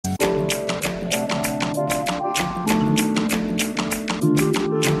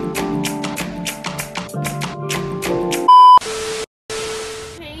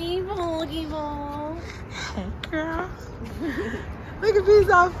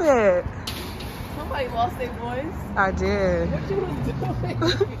it? Somebody lost their voice. I did. What you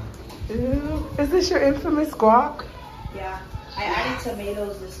was doing? Ew. Is this your infamous guac? Yeah. I added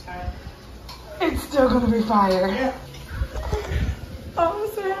tomatoes this time. It's still gonna be fire. Yeah. Oh, I'm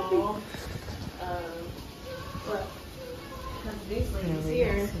so happy. But this lady's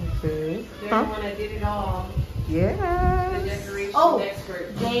here. Food. They're the one that did it all. The Yes. decoration expert.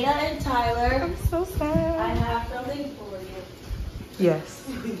 Dana and Tyler. I'm so I sad. have something for you. Yes.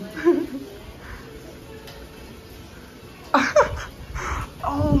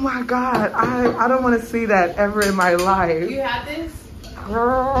 Oh my God. I don't want to see that ever in my life. You had this?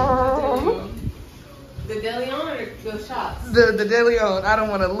 Girl. The DeLeon or the shots? The De Leon. I don't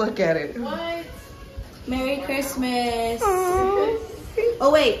want to look at it. What? Merry Christmas. Oh.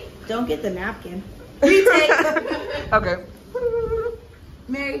 Oh wait, don't get the napkin. Retake. Okay.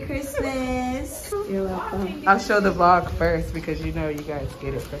 Merry Christmas. You're welcome. I'll show the vlog first because you know you guys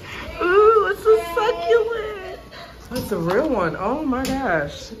get it first. Ooh, it's a succulent. That's a real one. Oh my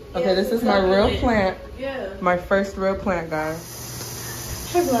gosh. Okay, this is my real plant. Yeah. My first real plant, guys.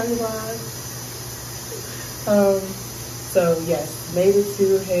 Hey, vloggy vlog. So yes, made it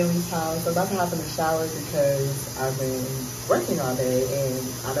to Hayley's house. I'm about to hop in the shower because I've been working all day and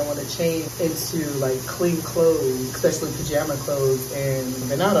I don't want to change into like clean clothes, especially pajama clothes, and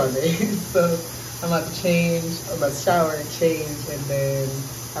been out all day. So I'm about to change, I'm about to shower and change and then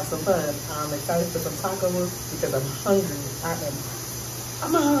have some fun. I'm excited for some tacos because I'm hungry.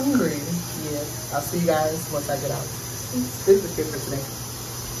 I'm hungry. Yeah, I'll see you guys once I get out. This is good for today.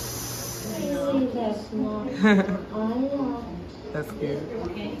 That's cute.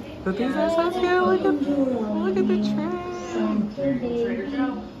 But these are so cute. Look at the tray.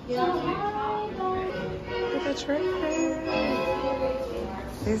 Look at the tray.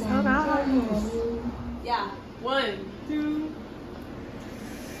 It's so nice. Yeah. 1, 2.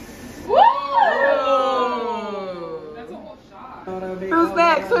 Woo! That's a whole shot. Who's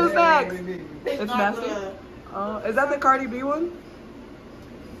next? Who's next? It's Master. Oh, is that the Cardi B one?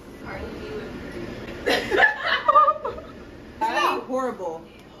 It's not horrible.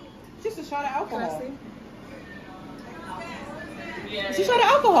 Just a shot of alcohol. Yeah. It's a shot of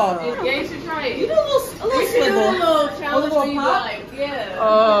alcohol. Yeah, you should try it. You do a little You should do a swivel. little challenge little where you pop? like, yeah.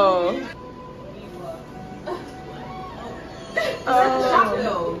 Oh.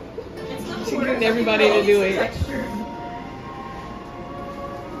 Oh. She's getting everybody to do it.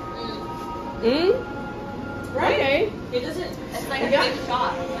 Right? Okay. It doesn't. It's like a big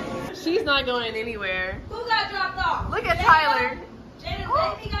shot. She's not going anywhere. Who got dropped off? Look at Tyler. Jada's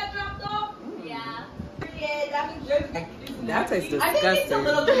baby got dropped off. Yeah. Yeah, that means That tastes disgusting. I think it's a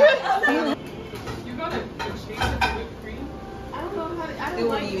little bit. You gotta change it to whipped cream. I don't know how to. I It don't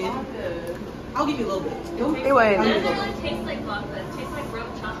won't like even. vodka. I'll give you a little bit. Anyway, It doesn't really taste like vodka. It tastes like rum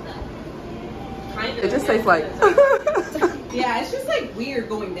chocolate. Kind of. it just tastes like. Yeah, it's just like weird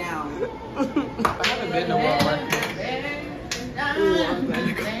going down. I haven't been to Walmart.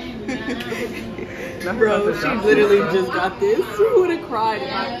 Bro, she literally just got this. Who would have cried?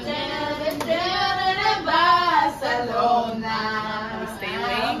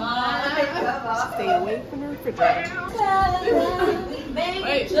 Stay away from the refrigerator.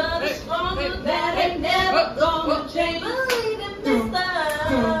 Wait.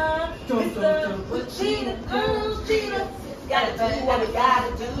 Gotta do what we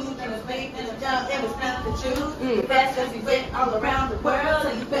gotta do. Just wait and jump and we speak the truth. The best as we went all around the world.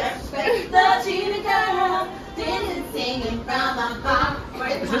 And you best respect the cheetah girl. Didn't singing from my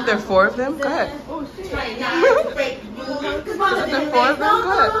heart. Isn't there 4 of them? Go ahead. Trying not to break the rules. Come on, Isn't there 4 of them? Go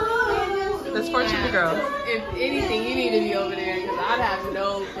ahead. There's 4 cheetah girls. If anything, you need to be over there because I'd have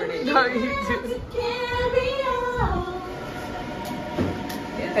no credit. No, you do.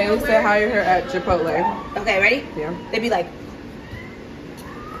 Hayley said hire her at Chipotle. Okay, ready? Yeah. They'd be like,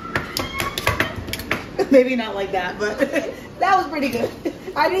 maybe not like that, but that was pretty good.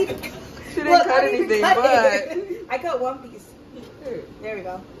 I didn't. She didn't cut anything, but. I cut one piece. There we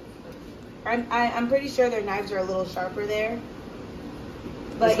go. I'm pretty sure their knives are a little sharper there.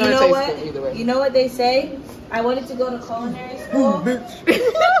 But you know what? You know what they say? I wanted to go to culinary school, and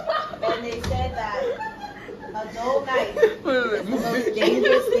they said that a dull knife is the most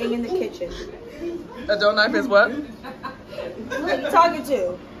dangerous thing in the kitchen. A dull knife is what? Who are you talking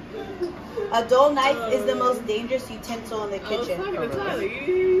to? A dull knife is the most dangerous utensil in the kitchen.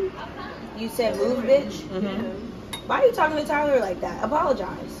 You said move, bitch? Mm-hmm. Why are you talking to Tyler like that?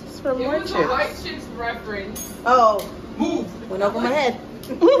 Apologize. It's from It White was a Chicks. White Chicks reference. Oh. Move. Went over my head.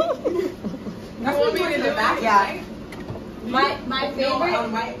 You want me to do that? Yeah. My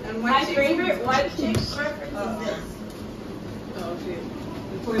favorite white chick reference is this. Oh shit.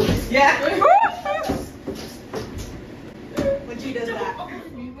 Yeah. When she does that.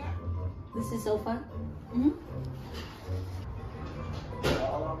 This is so fun.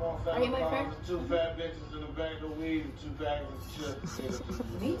 Are you my friend? 2 fat bitches in a bag of weed and 2 bags of chips.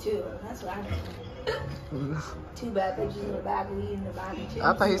 Me too. That's what I mean. 2 bad bitches in a bag of weed and a bag of chips.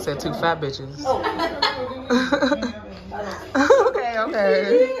 I thought he said 2 fat bitches. Oh. Okay,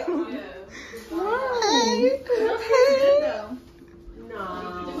 okay. No.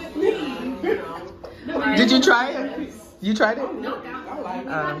 Did you try it? You tried it? No. We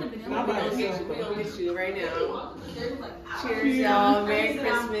gonna miss you right now. Cheers, y'all. Merry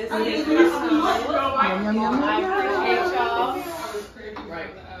Christmas. I appreciate y'all.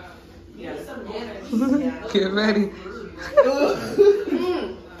 Right. Yes. Get ready.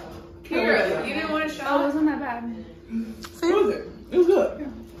 Kira, you didn't want to show? Oh, it wasn't that bad. See? It was good.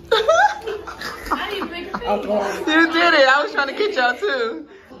 I didn't make a face. You did it. I was trying to get y'all too.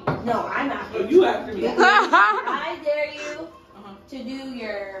 No, I'm not. You have to be. I dare you to do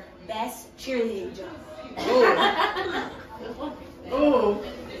your best cheerleading job. Oh.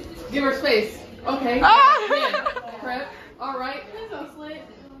 Give her space. Okay. Ah. Prep. All right. So slick.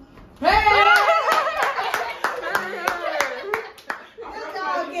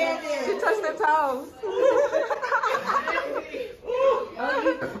 She touched her toes.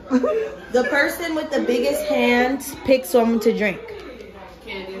 The person with the biggest hand picks someone to drink.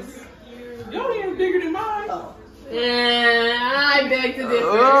 Candice. Your hand's bigger than mine. Oh. I beg to differ.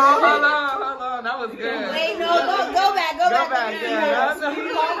 Oh, hold on. That was good. Wait, no, go back. Go back, yeah.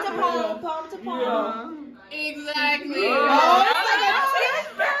 Palm to palm. Exactly. Oh,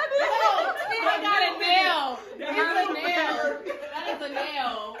 I got a nail. It's a nail. That is a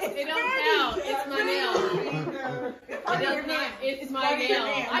nail. It don't count. It's my nail. It does not. It's my nail.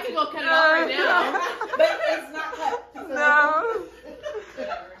 I can go cut it off right now. But it's not cut. No.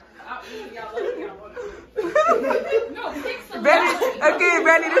 No, pick some. Betty, okay,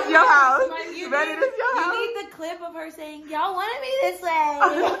 Betty, this is your house. Betty, this is your You house. need the clip of her saying, "Y'all wanted me this way.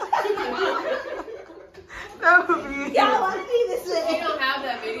 That would be. Y'all wanted me this We way." don't have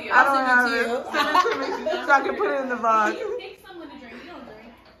that video. I don't have it. Send it to me so I can put it in the vlog. You pick someone to drink. You don't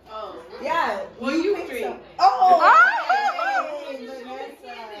drink. Oh. Yeah. Well, you pick drink. some- Oh. Oh. Hey, Vanessa.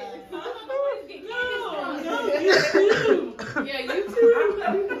 Yeah, you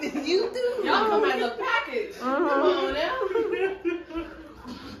too. You do. Y'all come as a package. Come on now.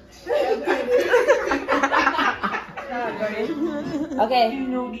 Okay. You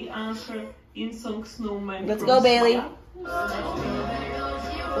know the answer in song Snowman. Let's go, Bailey.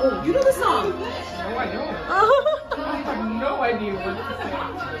 Oh, you know the song? No, I don't. I have no idea what to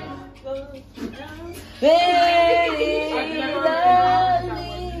Baby,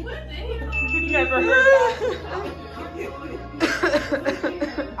 Never heard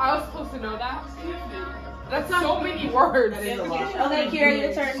that. I was supposed to know that. That's so many words. Okay, Kira,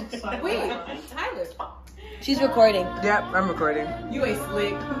 your turn. Wait, Tyler. She's recording. Yep, I'm recording. You ain't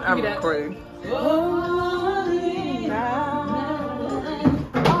slick. I'm recording. All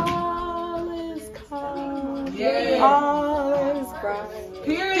is calm. Yeah. All is bright.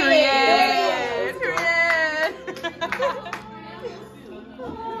 Period.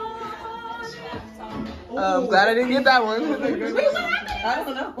 I'm glad I didn't get that one. I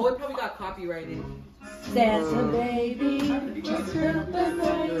don't know. Oh, it probably got copyrighted. Santa baby, just put the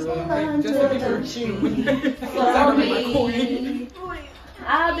lights under the tree for me.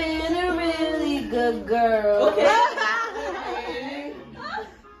 I've been a really good girl. Okay.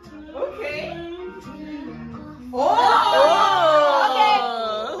 Okay. Oh! Okay.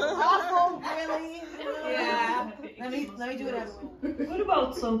 Awful, really? Yeah. Let me do it another one. What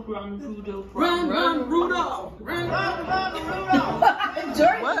about song Run Rudolph? Run, Rudolph. Run, Rudolph.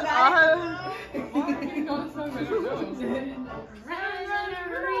 Jordan, What? you got You know the song, but I don't know. Run,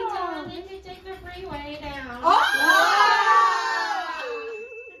 hurry, Tom, if you take the freeway down. Oh!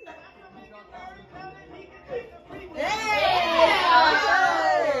 Hey!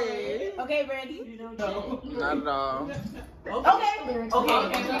 Okay, Brandy. Not at all. Okay.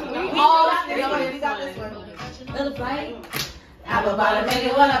 We got this one. Little flight. Apple bottom, make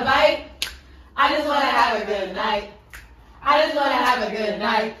it wanna bite. I just wanna have a good night. I just wanna have a good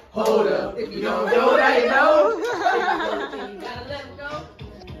night. Hold up. If you don't know, now you know. You gotta let him go.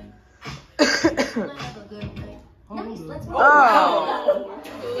 Nice, let's roll. Oh.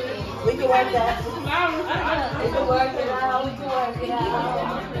 We can work that. We can work it out. We can work it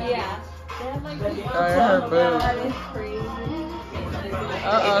out. Yeah. I heard boo.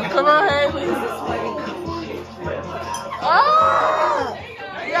 Come on, Hayley. Oh!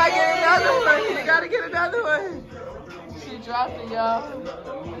 You gotta get another one. You gotta get another one. She dropped it, y'all.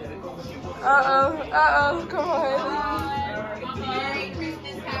 Uh-oh. Come on, Hayley. Merry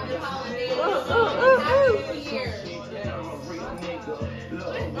Christmas, happy holidays. Happy New Year.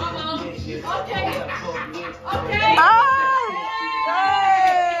 Okay.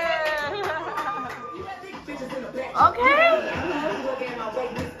 Okay.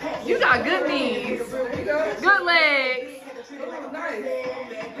 You got good knees. Good legs.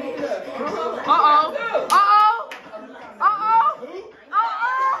 Uh-oh.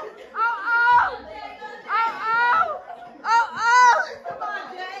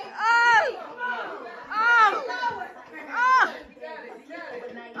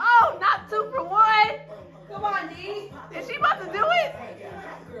 Oh, not 2 for 1. Come on, D. Is she about to do it?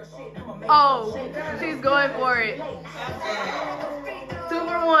 Oh, she's going for it. 2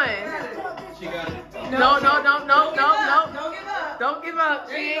 for 1. She got it. No. Don't give up. Don't give up.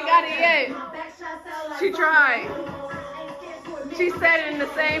 She ain't got it yet. She tried. She sat in the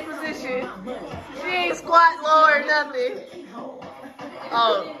same position. She ain't squat low or nothing.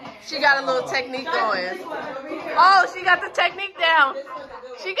 Oh, she got a little technique going. Oh, she got the technique down.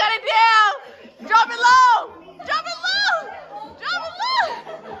 She got it down. Drop it low. Drop it low. Drop it low.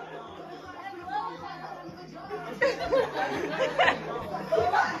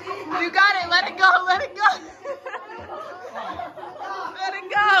 You got it. Let it go. Let it go. Let it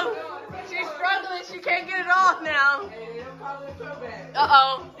go. She's struggling. She can't get it off now.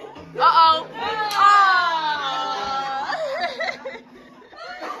 Uh-oh. Uh-oh.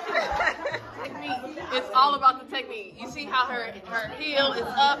 Technique. It's all about the technique. You see how her heel is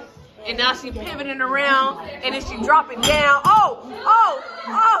up, and now she's pivoting around, and then she dropping down. Oh!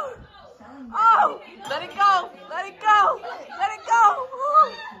 Let it go. Let it go. Let it go.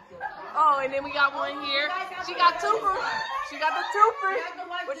 Oh, and then we got one here. She got 2 for. She got the 2 for.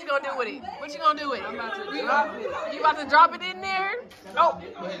 What you gonna do with it? What you gonna do with it? I'm about to drop it. You about to drop it in there? Oh!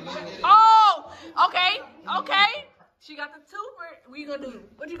 Okay. She got the 2 for. What you gonna do?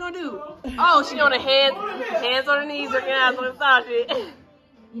 What you gonna do? Oh, she on the hands on her knees, working out on the side shit.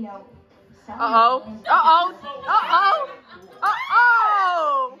 Uh-oh.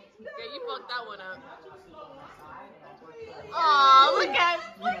 Yeah, you fucked that one up. Oh, look at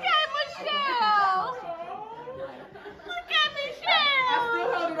Michelle. Look at Michelle. I still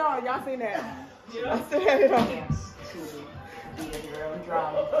held it on. Y'all seen that? I still had it on.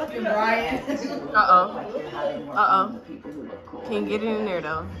 Fucking Brian. Uh-oh. Can't get it in there,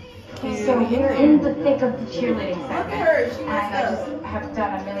 though. So we're in the thick of the cheerleading segment, and I just have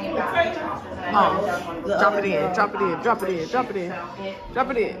done a million balance tosses, and I haven't done one. Drop it in. Drop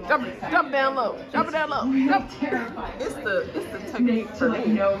it down low. Drop it down low. It's the technique for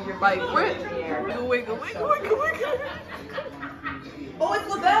me. Like, wiggle. Oh, it's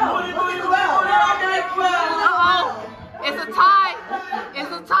LaBelle. Uh-oh. It's a tie.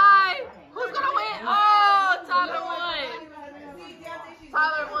 Who's gonna win? Oh, Tyler won.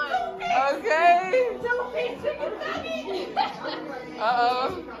 Okay. Uh-oh.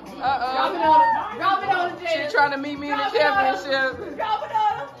 Drop it on him, Jay. She's trying to meet me in the championship. Drop it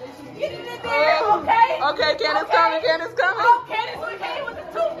on him. Get it in there, okay? Okay, Candace coming. Oh, Candace came with the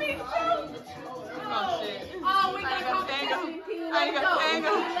 2-piece shoe. Oh, shit. Oh, we got competition. I ain't got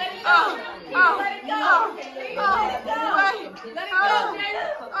tango. Let it go. Let it go, Jada.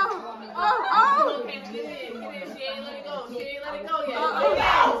 She ain't let it go yet.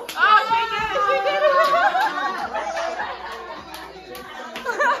 She did it.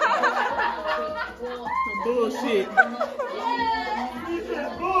 Bullshit.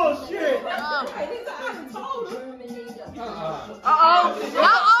 Bullshit. Uh-oh.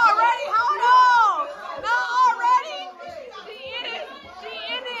 Not already. Hold on. Not already. She in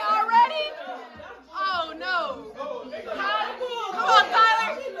it already. Oh, no. Come on,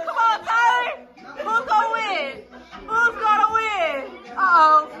 Tyler. Who's gonna win?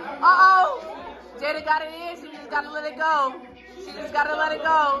 Uh-oh. Jada got it in. She just gotta let it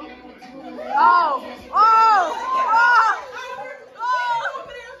go. Oh.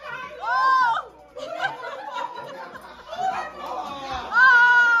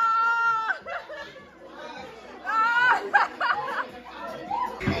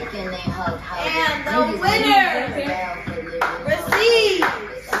 And the winner receives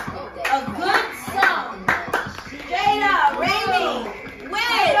a good sum. Jada Ramey wins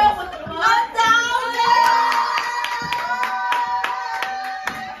 $1,000.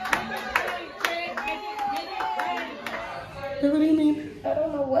 What do you mean? I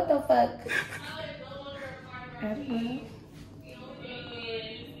don't know what the fuck. I don't know.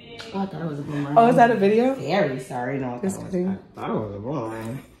 Oh, I thought it was a boomerang. Oh, is that a video? Very sorry. No, I Just kidding. thought it was a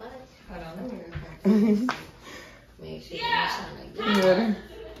boomerang. Make sure you shine like that.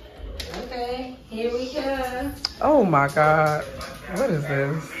 Okay, here we go. Oh my God. What is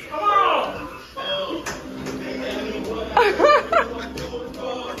this? Come on!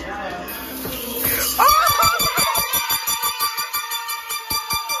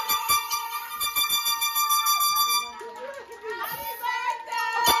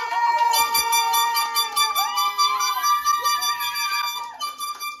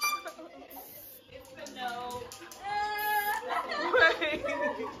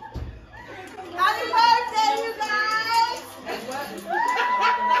 Happy birthday, you guys!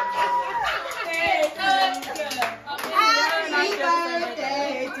 Happy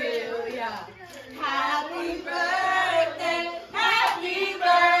birthday to ya. Happy birthday, happy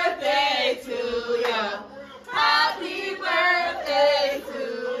birthday to ya. Happy birthday to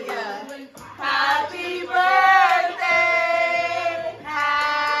ya. Happy birthday.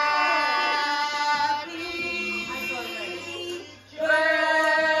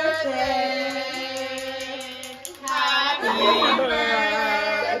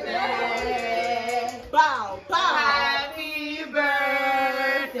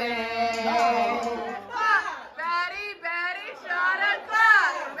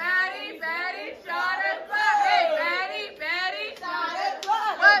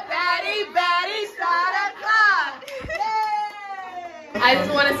 I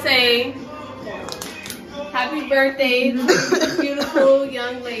just want to say happy birthday to this beautiful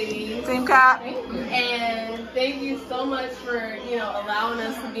young lady. Team Cop. And thank you so much for, allowing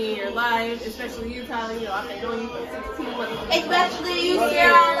us to be in your life, especially you, Tyler. I've been knowing you for 16 months. Especially you,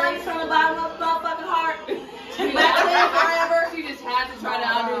 Sarah. I love you from the bottom of my fucking heart. Forever. She just had to try to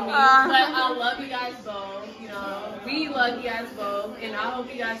outdo me. But I love you guys both. We love you guys both. And I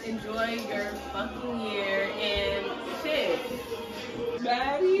hope you guys enjoy your fucking year. And shit. I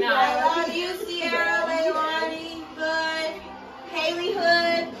love you, Sierra, Leilani, Hood, Hayley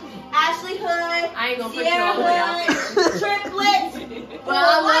Hood, Ashley Hood, I ain't gonna put Sierra you all the way out Hood, Triplets. But I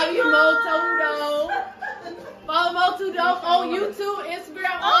love you, Mo Todo. Follow Mo Todo on YouTube,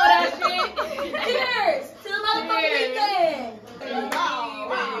 Instagram.